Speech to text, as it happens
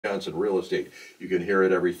Johnson Real Estate. You can hear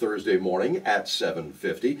it every Thursday morning at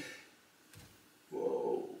 7:50.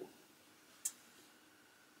 Whoa.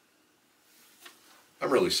 I'm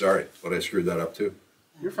really sorry, but I screwed that up too.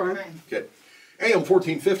 You're fine. Okay. AM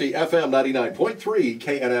 1450, FM 99.3,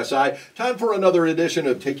 KNSI. Time for another edition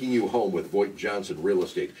of Taking You Home with VoigtJohnson Real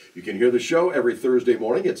Estate. You can hear the show every Thursday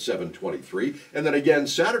morning at 7:23, and then again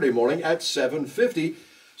Saturday morning at 7:50.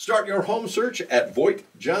 Start your home search at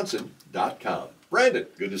VoigtJohnson.com. Brandon,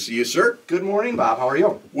 good to see you, sir. Good morning, Bob. How are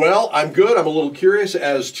you? Well, I'm good. I'm a little curious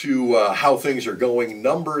as to how things are going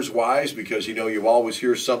numbers-wise, because, you know, you always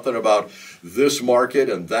hear something about this market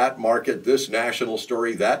and that market, this national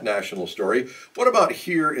story, that national story. What about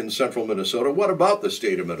here in central Minnesota? What about the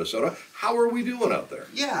state of Minnesota? How are we doing out there?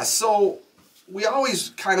 Yeah, so we always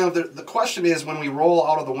kind of, the question is when we roll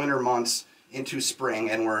out of the winter months into spring,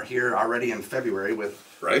 and we're here already in February with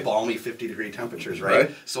balmy 50-degree temperatures,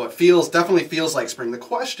 right? So it definitely feels like spring. The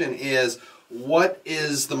question is, what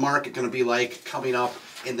is the market going to be like coming up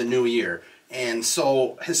in the new year? And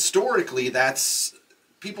so historically, that's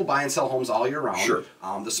people buy and sell homes all year round. Sure.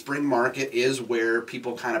 The spring market is where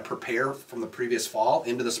people kind of prepare from the previous fall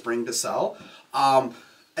into the spring to sell. I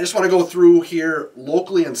just want to go through here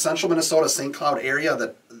locally in central Minnesota, St. Cloud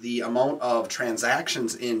area, the amount of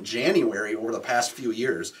transactions in January over the past few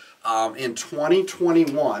years. In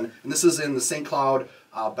 2021, and this is in the St. Cloud,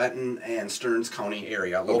 Benton, and Stearns County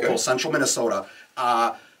area, local central Minnesota.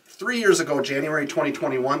 3 years ago, January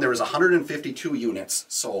 2021, there was 152 units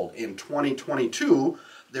sold. In 2022,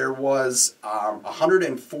 there was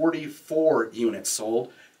 144 units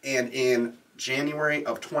sold, and in January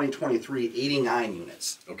of 2023, 89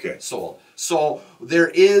 units sold. So there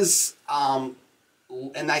is,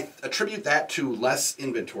 and I attribute that to less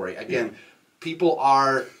inventory. Again, people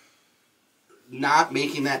are not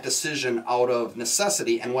making that decision out of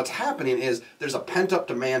necessity, and what's happening is there's a pent-up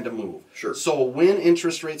demand to move. Sure. So when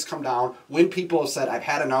interest rates come down, when people have said, I've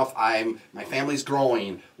had enough, my family's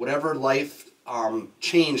growing, whatever life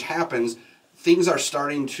change happens, things are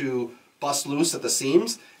starting to bust loose at the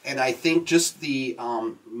seams. And I think just the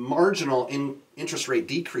marginal interest rate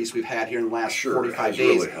decrease we've had here in the last 45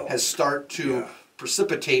 days has started to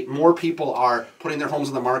precipitate. More people are putting their homes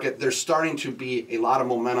on the market. There's starting to be a lot of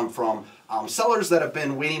momentum from sellers that have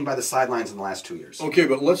been waiting by the sidelines in the last 2 years. Okay,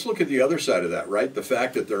 but let's look at the other side of that, right? The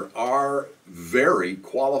fact that there are very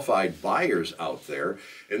qualified buyers out there,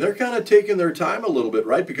 and they're kind of taking their time a little bit,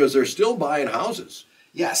 right? Because they're still buying houses.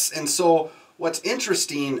 Yes, and so what's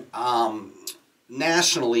interesting,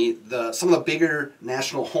 nationally, some of the bigger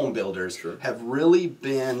national home builders have really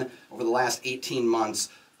been, over the last 18 months,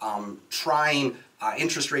 trying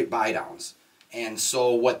interest rate buy downs. And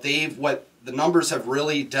so what the numbers have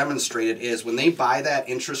really demonstrated is when they buy that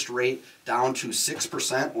interest rate down to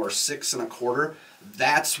 6% or 6.25%,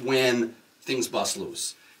 that's when things bust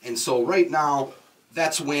loose. And so right now,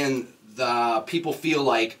 that's when the people feel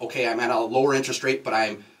like, okay, I'm at a lower interest rate, but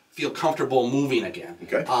I feel comfortable moving again.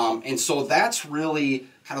 Okay. And so that's really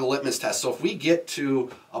kind of the litmus test. So if we get to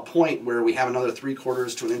a point where we have another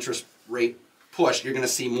 3/4 to an interest rate push, you're going to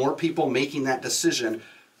see more people making that decision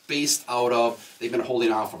based out of they've been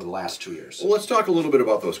holding off over the last 2 years. Well, let's talk a little bit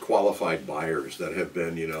about those qualified buyers that have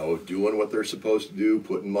been, you know, doing what they're supposed to do,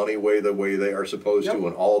 putting money away the way they are supposed to,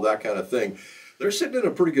 and all of that kind of thing. They're sitting in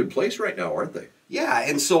a pretty good place right now, aren't they? Yeah,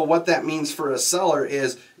 and so what that means for a seller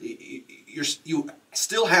is you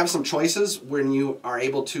still have some choices when you are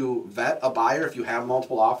able to vet a buyer if you have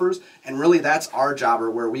multiple offers, and really that's our job, or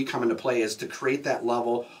where we come into play, is to create that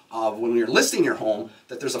level of, when you're listing your home,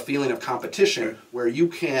 that there's a feeling of competition where you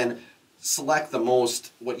can select the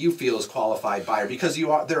most, what you feel is qualified buyer, because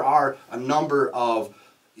there are a number of,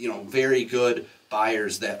 you know, very good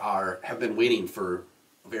buyers that have been waiting for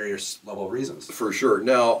various level of reasons. For sure.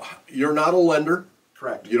 Now, you're not a lender.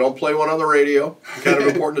 Correct. You don't play one on the radio. Kind of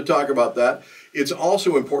important to talk about that. It's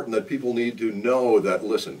also important that people need to know that,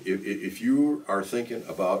 listen, if you are thinking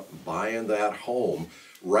about buying that home,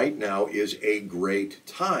 right now is a great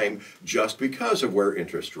time just because of where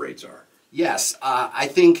interest rates are. Yes, I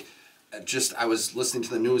think I was listening to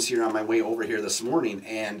the news here on my way over here this morning,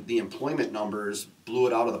 and the employment numbers blew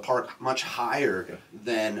it out of the park, much higher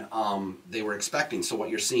than they were expecting. So what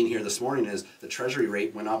you're seeing here this morning is the Treasury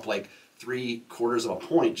rate went up like 3/4 of a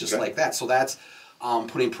point, just like that. So that's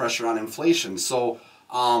putting pressure on inflation. So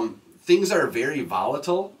things are very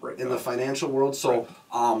volatile in the financial world. So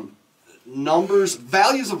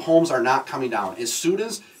values of homes are not coming down. As soon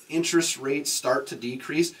as interest rates start to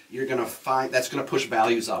decrease, you're going to find that's going to push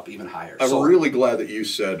values up even higher. I'm really glad that you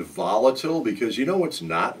said volatile, because you know what's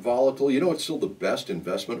not volatile? You know what's still the best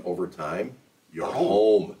investment over time? Your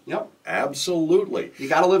home. Yep. Absolutely. You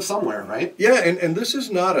got to live somewhere, right? Yeah, and this is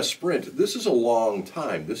not a sprint. This is a long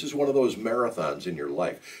time. This is one of those marathons in your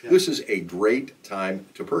life. Yep. This is a great time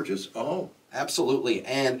to purchase a home. Absolutely.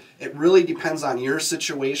 And it really depends on your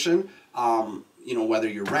situation, whether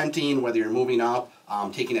you're renting, whether you're moving up,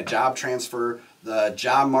 taking a job transfer. The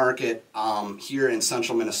job market here in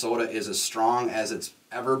central Minnesota is as strong as it's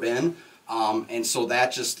ever been. And so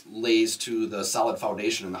that just lays to the solid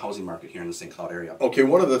foundation in the housing market here in the St. Cloud area. Okay,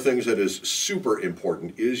 one of the things that is super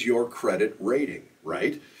important is your credit rating,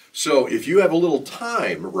 right? So if you have a little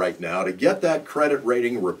time right now to get that credit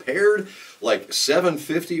rating repaired, like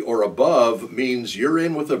 750 or above means you're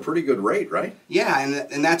in with a pretty good rate, right? Yeah,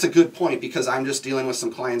 and that's a good point, because I'm just dealing with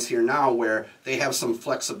some clients here now where they have some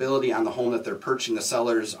flexibility on the home that they're purchasing. The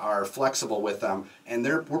sellers are flexible with them, and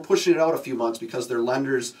we're pushing it out a few months because their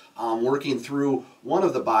lender's working through one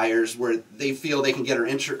of the buyers where they feel they can get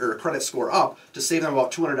her credit score up to save them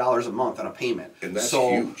about $200 a month on a payment. And that's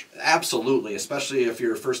huge. Absolutely, especially if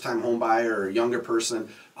you're a first-time home buyer or a younger person.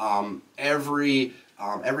 Every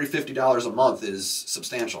 $50 a month is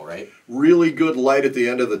substantial, right? Really good light at the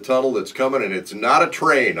end of the tunnel that's coming, and it's not a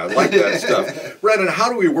train. I like that stuff. Brandon, how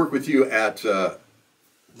do we work with you at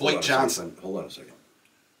VoigtJohnson? Hold on a second.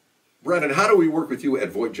 Brandon, how do we work with you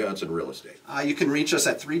at VoigtJohnson Real Estate? You can reach us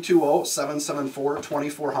at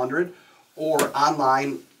 320-774-2400 or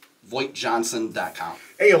online, VoigtJohnson.com.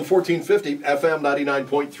 AM 1450, FM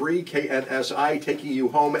 99.3, KNSI, taking you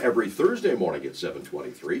home every Thursday morning at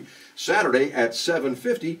 7:23, Saturday at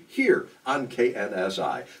 7:50 here on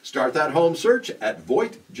KNSI. Start that home search at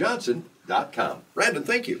VoigtJohnson.com. Brandon,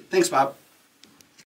 thank you. Thanks, Bob.